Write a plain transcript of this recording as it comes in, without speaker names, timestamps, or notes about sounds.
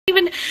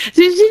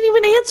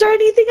even answer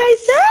anything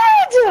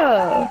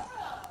I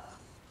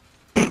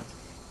said.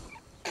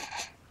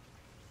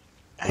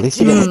 At least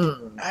you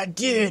did. I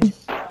did.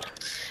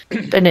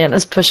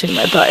 Banana's pushing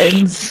my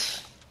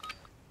buttons.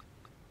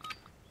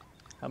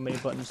 How many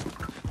buttons?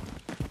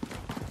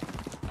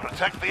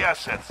 Protect the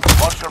assets.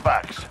 Watch your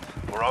backs.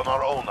 We're on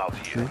our own out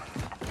here.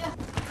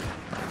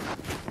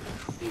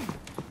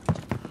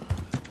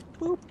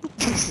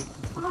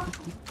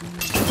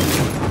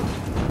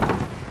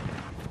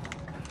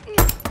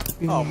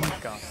 Oh my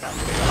god.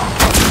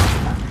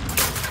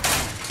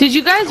 Did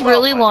you guys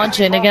really launch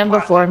in again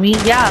before me?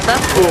 Yeah,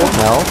 that's cool.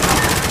 No.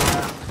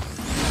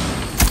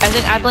 I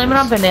think I blame it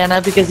on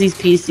Banana because he's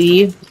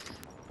PC.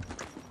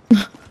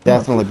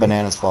 Definitely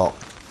Banana's fault.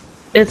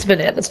 It's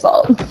Banana's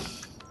fault. Enemy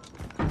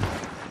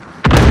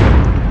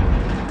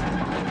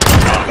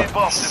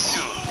bomb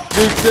defused.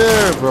 Right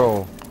there,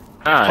 bro.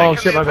 Oh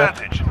shit, my bad.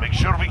 Make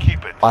sure we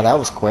keep it. Wow, that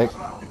was quick.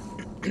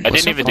 I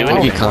didn't even do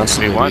anything.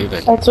 Constantly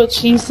breathing. That's what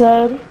she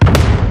said.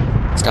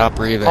 Stop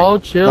breathing. Oh,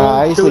 chill.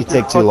 Nah, I usually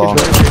take too long.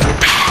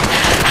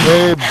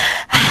 Babe.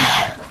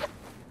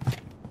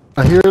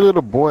 I hear a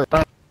little boy.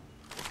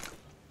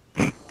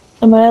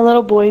 Am I a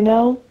little boy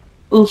now?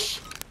 Oof.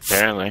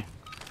 Apparently.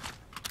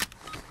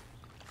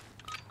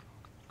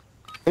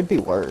 Could be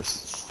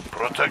worse.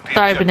 Protect the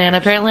Sorry, Banana.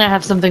 Apparently I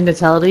have something to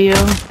tell to you.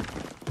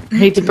 I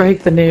hate to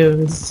break the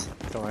news.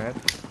 Go ahead.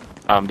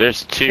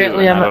 There's two.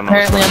 Apparently and I don't know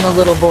I'm a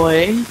little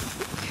boy.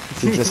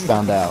 She just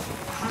found out.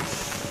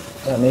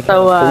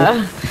 So,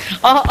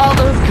 all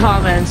those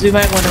comments, we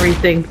might want to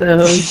rethink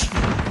those.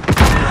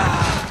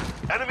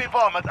 enemy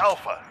bomb at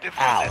Alpha.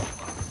 Defuse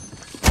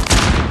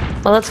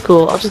it. Well, that's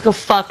cool. I'll just go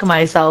fuck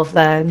myself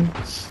then.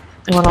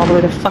 I went all the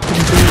way to fucking B.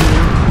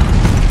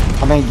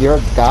 I mean, you're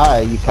a guy.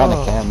 You kind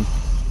of can.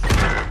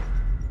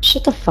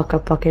 Shut the fuck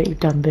up, Bucket, you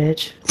dumb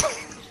bitch.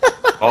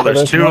 Oh,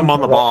 there's two of them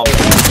on the bomb.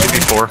 Maybe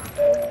four.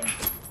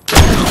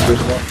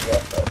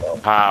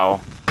 how.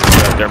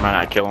 There might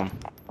not kill him.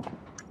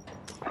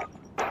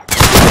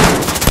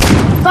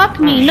 Fuck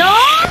me, no!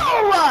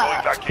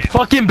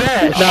 Fucking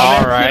bad.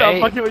 Alright.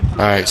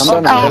 Alright, so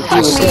we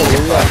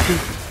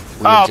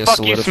Oh, just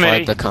fuck you,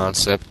 solidified Smitty. the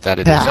concept that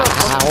it is.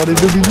 What did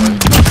it do?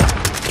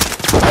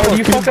 Hey, do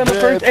you fuck on the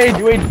first?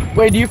 Hey,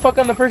 wait, do you fuck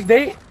on the first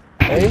date?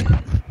 Hey.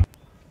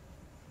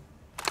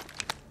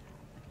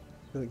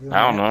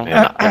 I don't know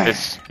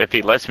if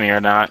he lets me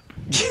or not.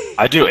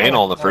 I do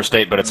anal on the first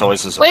date, but it's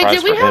always a surprise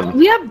Wait, did for him.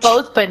 we have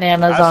both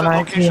bananas on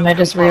our team? I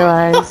just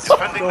realized.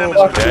 Defending them is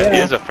That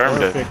is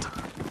affirmative.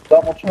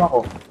 Double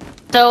trouble.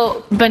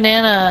 So,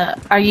 Banana,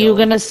 are you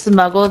gonna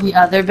smuggle the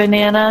other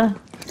banana?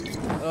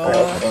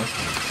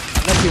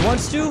 Unless he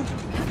wants to.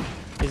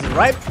 Is it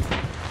ripe?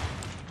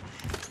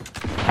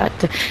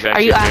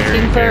 Are you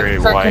asking very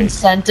for white.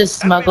 consent to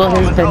smuggle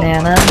his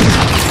banana?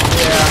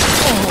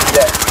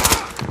 Yeah.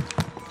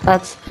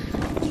 That's...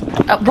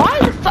 why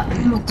the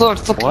fuck? Lord,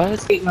 fucking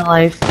What? hate my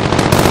life.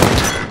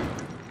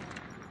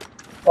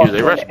 Dude,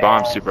 they rush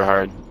bombs super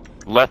hard.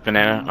 Left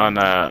banana on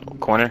the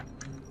corner.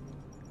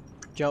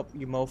 Jump,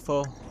 you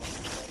mofo.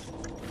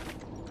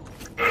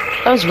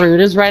 That was rude.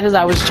 As right as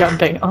I was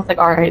jumping. I was like,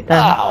 alright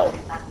then.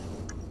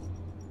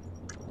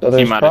 So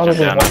He might have jumped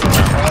down.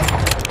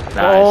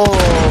 Nice.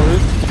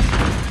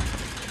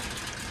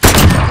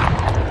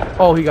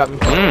 Oh, he got me.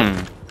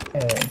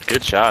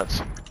 Good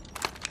shots.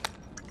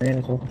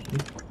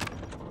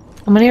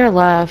 How many are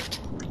left?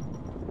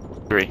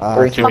 Three.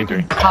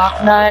 2v3.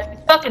 Cock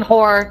nut. Fucking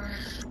whore.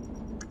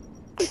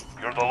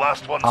 You're the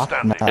last one Ah,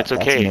 standing. nah, It's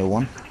that's okay. a new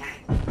one.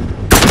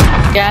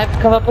 Yeah,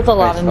 I've come up with a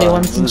lot of new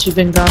ones since you've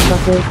been gone,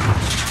 Bucket.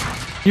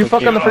 You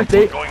fuck on the first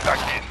date? Going back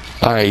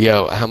in. Alright,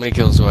 yo, how many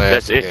kills do I have?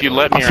 That's if you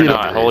let me or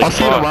not. Holy I'll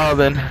see you in a fuck. while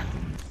then.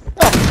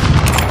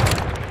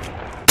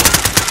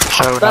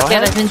 Bucket,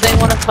 I think they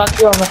want to fuck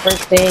you on the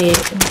first date.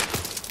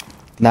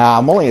 Nah,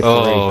 I'm only a 3.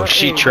 Oh,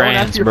 she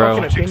trans,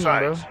 bro. Opinion, Bro,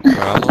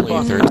 I'm only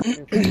a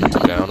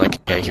third down. I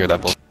can't hear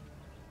that bull.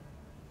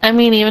 I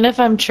mean, even if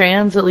I'm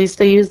trans, at least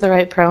I use the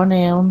right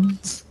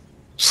pronouns.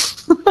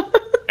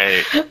 Hey,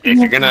 if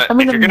you're gonna I'm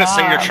gonna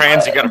say you're mob.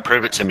 trans, you gotta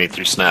prove it to me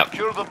through Snap.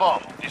 Secure the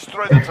bomb.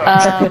 Destroy the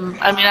target.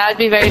 I mean, I'd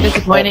be very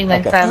disappointing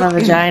next time I have a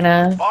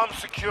vagina. Bomb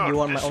secure. You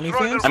want my Destroy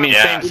OnlyFans? the I mean,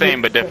 Yeah.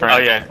 same but different. Oh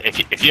yeah,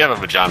 if you have a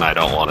vagina, I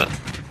don't want it.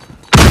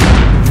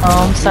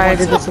 Oh, I'm sorry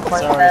to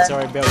disappoint Sorry, that.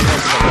 sorry, Bill.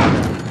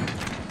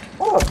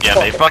 Yeah,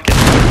 they fucking.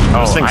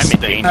 Oh, those things I'm in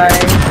stink. danger.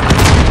 Alright.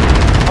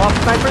 Oh,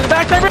 sniper in the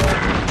back, sniper!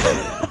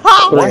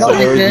 It's a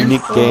very this?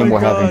 unique game we're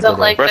having I don't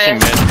today. like Rushing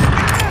this. mid.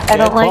 I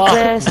don't like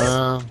this.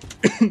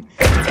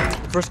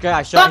 First guy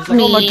I shot, Fuck he's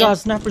like, oh my me. god,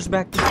 sniper's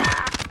back.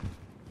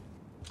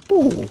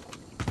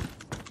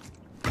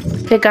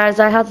 Okay, guys,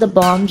 I have the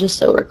bomb just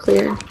so we're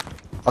clear.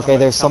 Okay,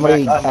 there's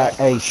somebody at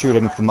A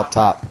shooting from up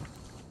top.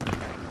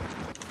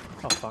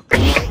 Oh fuck.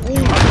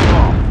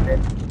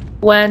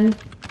 When?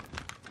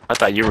 I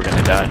thought you were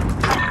gonna die.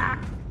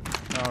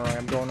 Alright,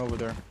 I'm going over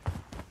there.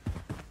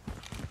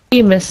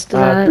 You missed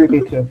that.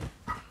 3v2.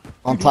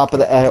 On top of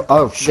the A.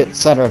 Oh shit,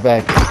 center of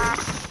A.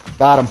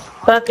 Got him.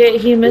 Bucket,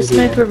 he missed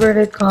my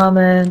perverted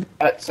comment.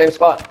 At same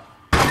spot.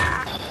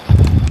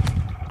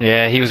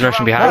 Yeah, he was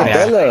rushing behind me.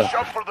 Bella.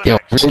 Shot for the Yo,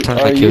 next. every time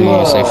I kill you,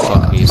 you say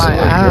fuck me. So My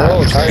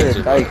ass.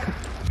 Like,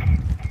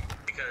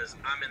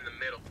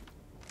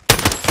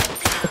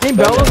 I think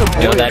Bella's a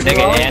boy. Yo, that nigga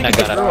bro. Anna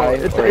got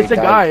a... It's a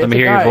guy. Let me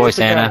hear your voice,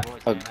 Anna.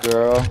 a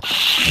girl.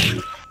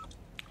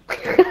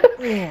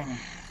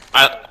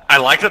 I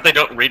like that they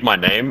don't read my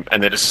name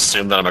and they just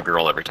assume that I'm a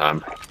girl every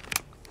time.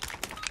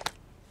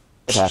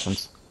 It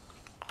happens.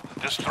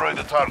 Destroy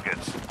the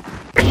targets.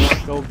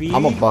 Go B.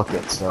 I'm a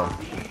bucket, so.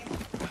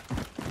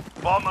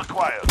 Bomb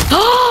acquired.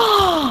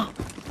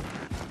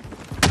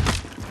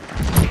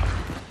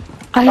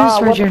 I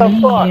just heard your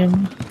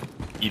name.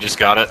 You just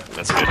got it?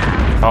 That's good.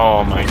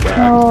 Oh my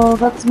god. Oh,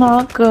 that's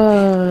not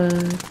good.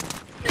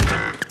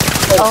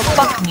 Oh,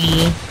 fuck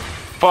me.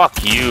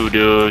 Fuck you,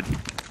 dude.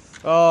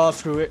 Oh,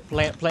 screw it.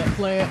 Plant.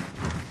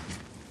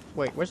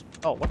 Wait, where's...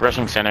 Oh, what?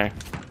 Rushing center.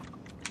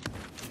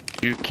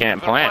 You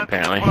can't plant,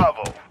 apparently.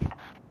 Bravo.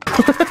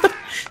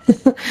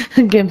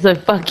 Game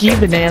said, fuck you,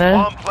 banana.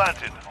 Bomb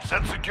planted.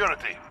 Set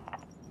security.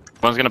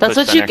 One's gonna That's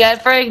push what you center.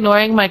 get for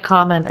ignoring my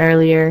comment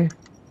earlier.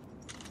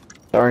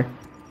 Sorry.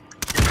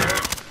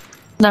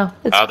 No,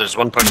 it's There's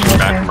one pushing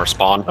back from our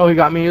spawn. Oh, he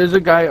got me. There's a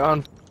guy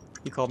on.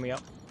 He called me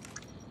out.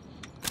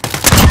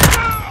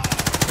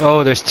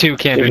 Oh, there's two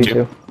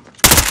camping.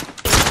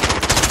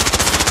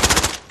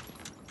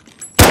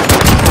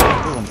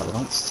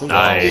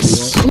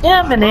 Nice.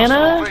 yeah,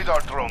 banana.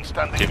 Radar drone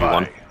standing Give you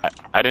one. by.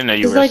 I didn't know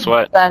you It's were like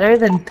sweat. better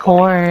than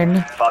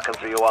corn. Falcon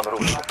 301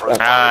 route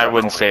to I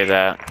wouldn't say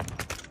that.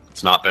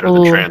 It's not better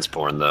than Ooh.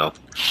 transporn though.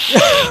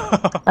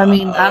 I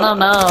mean, I don't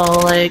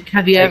know. Like,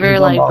 have you ever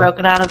like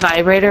broken out a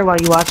vibrator while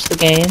you watch the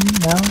game?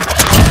 No.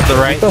 The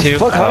right two.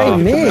 Fuck, I Oh.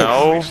 ain't me.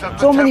 No.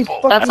 So many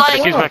fucking. That's I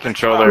like use my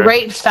controller.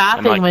 great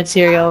fapping like-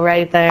 material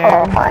right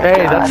there.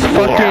 Hey, that's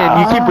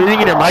fucking. You keep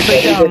breathing in your mic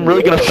like that, I'm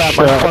really gonna fat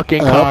my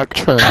fucking cock.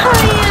 Dude,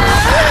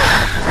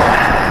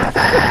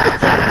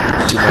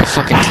 my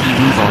fucking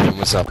TV volume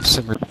was up.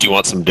 Do you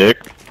want some dick?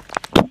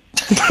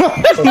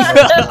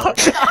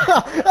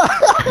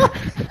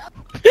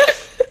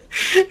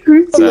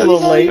 It's a little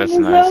late. That's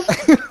nice.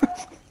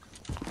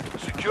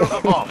 Secure the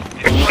bomb.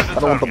 I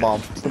don't want the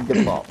bomb. Just get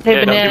the bomb. Hey,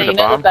 Yeah, don't banana, give me you the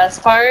know bomb. the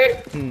best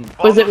part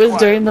was it was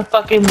during the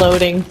fucking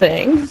loading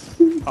thing.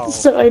 Oh.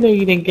 So I know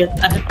you didn't get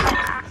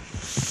that.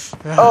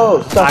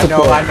 Oh, I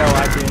know, I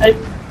did.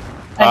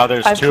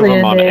 There's I two of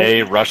them planned on it.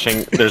 A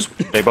rushing.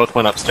 They both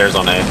went upstairs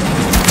on A.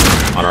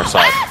 On our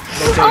side.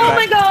 Oh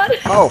my god!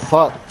 Oh,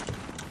 fuck.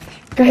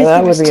 Guys,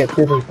 That would be a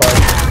pretty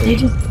fun. you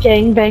just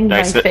gangbanged my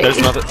Nice.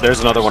 face. There's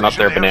another one up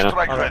there, banana.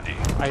 Strike Alright. ready.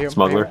 I hear him.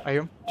 Smuggler. I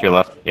hear him. To your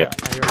left. Yeah.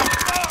 I hear him.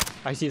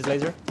 I see his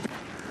laser.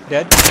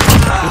 Dead.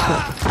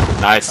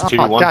 Nice.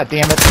 2-1. Oh, god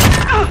damn it.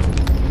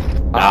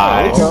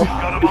 Nice.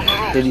 Got him on the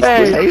roof. Did he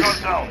Hey. stay?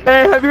 Gun down.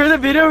 Hey, have you heard the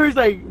video where he's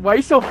like, why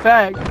you so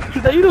fat?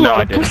 Cause I eat a No, lot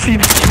I of didn't. pussy.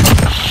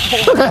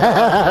 Fuck,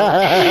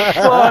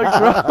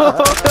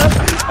 bro.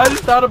 I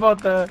just thought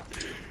about that.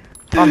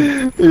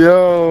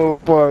 Yo,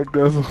 fuck,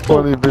 that's a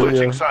funny video.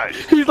 Switching sides.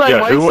 He's like,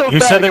 Yeah, why you who- so who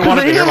fat? said they 'Cause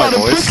wanted to eat hear a my lot of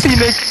voice? pussy,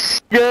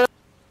 nigga.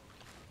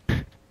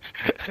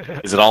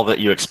 Is it all that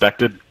you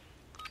expected?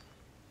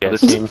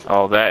 Yes. This team?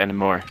 All that and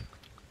more.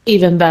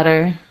 Even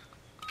better.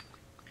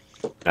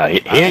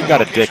 He ain't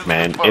got a dick,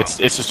 man. It's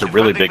just a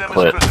really big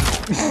Defending them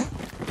clit. is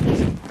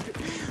critical.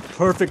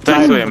 Perfect It's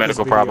actually timing a for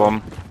medical this video.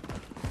 problem.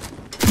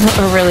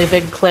 A really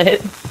big clit.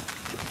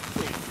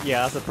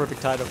 Yeah, that's a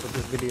perfect title for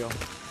this video.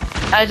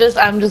 I'm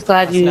just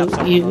glad you Snap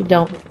something.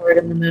 don't record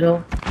in the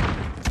middle.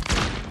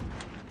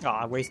 Oh,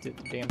 I wasted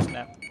the damn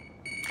snap.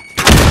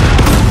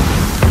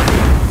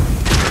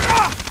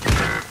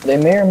 They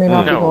may or may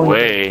not be No going.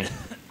 way.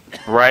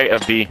 Right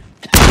of B.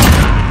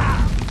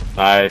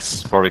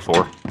 Nice.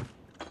 44.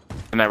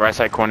 In that right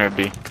side corner of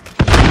B.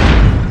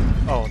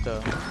 Oh,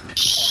 the...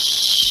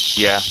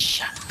 Yeah.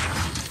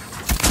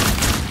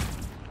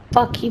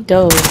 Fuck, he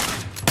dove.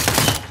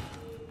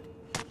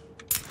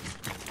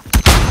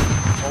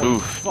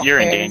 Oof. You're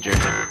in Okay. danger.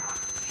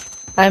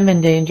 I'm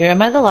in danger.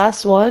 Am I the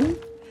last one?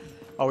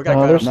 Oh, we got No,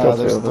 a guy there's up. No,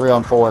 there's 3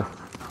 on 4.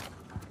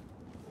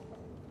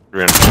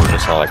 3 and 4,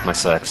 just how I like my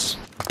sex.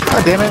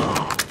 God damn it.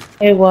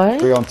 Hey, what?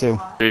 3 on 2.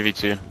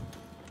 3v2.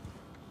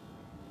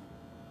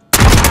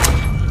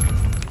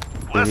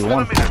 Less than a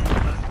 1. minute.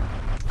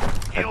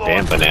 God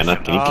damn, banana.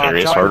 Can you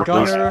carry us Chopper harder,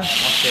 please? gunner. I'll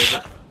save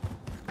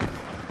it.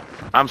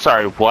 I'm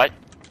sorry, what?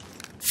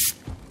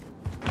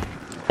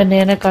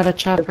 Banana got a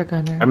chopper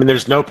gunner. I mean,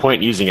 there's no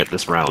point using it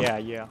this round.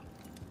 Yeah.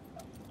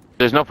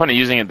 There's no point in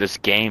using it this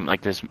game,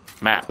 like this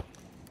map.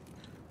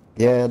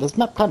 Yeah, this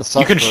map kind of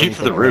sucks. You can for shoot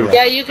for the anything. roof.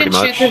 Yeah, you can pretty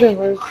shoot much. through the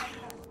roof.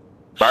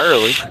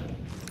 Barely.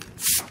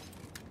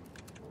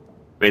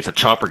 But it's a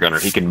chopper gunner.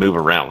 He can move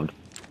around.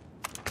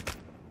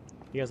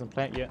 He hasn't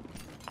planted yet.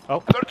 Oh,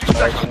 30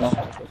 seconds.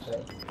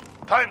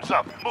 Time's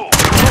up. Move.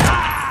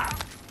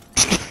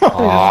 Stay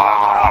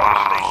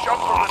shot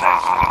for the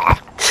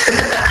next.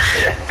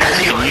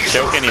 Can you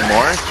choke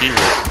anymore?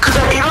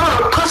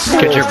 Jesus.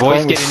 Could your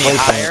voice get any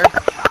higher?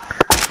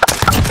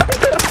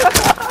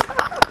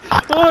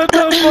 What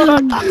the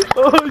fuck?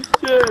 Oh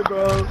shit,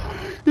 bro.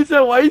 He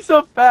said, why you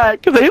so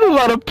fat? Cause I eat a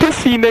lot of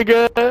pussy,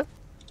 nigga.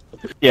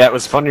 Yeah, it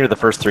was funnier the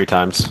first 3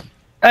 times.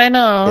 I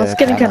know, Yeah, it's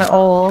getting kinda. kind of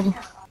old.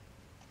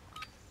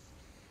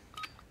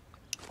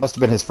 Must have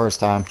been his first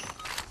time.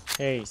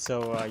 Hey,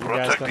 so you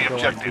guys Protect gonna the go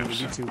on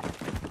objectives. YouTube?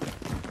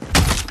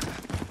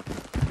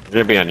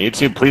 You're gonna be on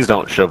YouTube? Please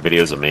don't show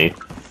videos of me.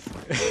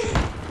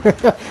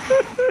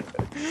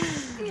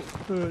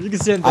 You can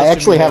send. I this to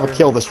actually me have a later.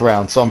 kill this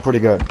round, so I'm pretty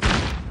good.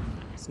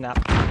 Snap.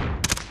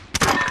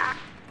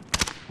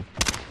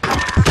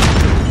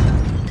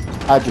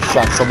 I just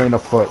shot somebody in the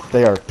foot.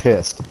 They are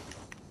pissed.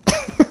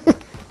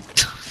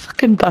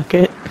 Fucking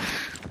bucket.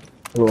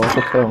 Ooh, that's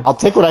a kill. I'll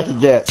take what I can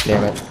get,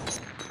 damn it.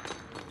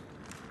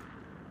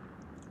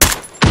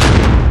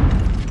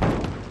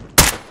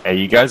 Hey,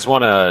 you guys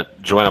want to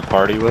join a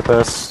party with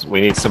us?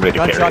 We need somebody to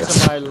carry Gunshots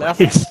us. to my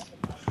left.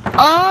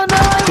 Oh no!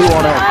 I Two got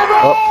on my A.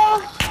 eyeball!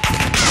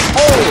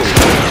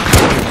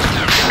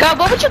 God,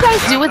 what would you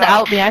guys do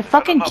without me? I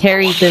fucking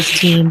carried this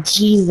team.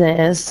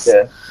 Jesus.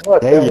 Yeah.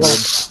 What? There you go.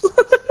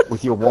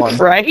 With your one.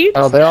 Right?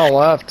 Oh, they all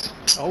left.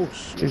 Oh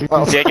shit.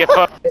 Yeah, get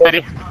fucked,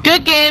 Eddie.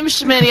 Good game,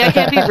 Schmitty. I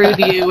can't be rude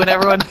to you when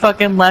everyone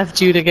fucking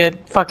left you to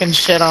get fucking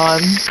shit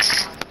on.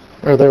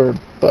 Or they were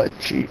butt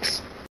cheeks.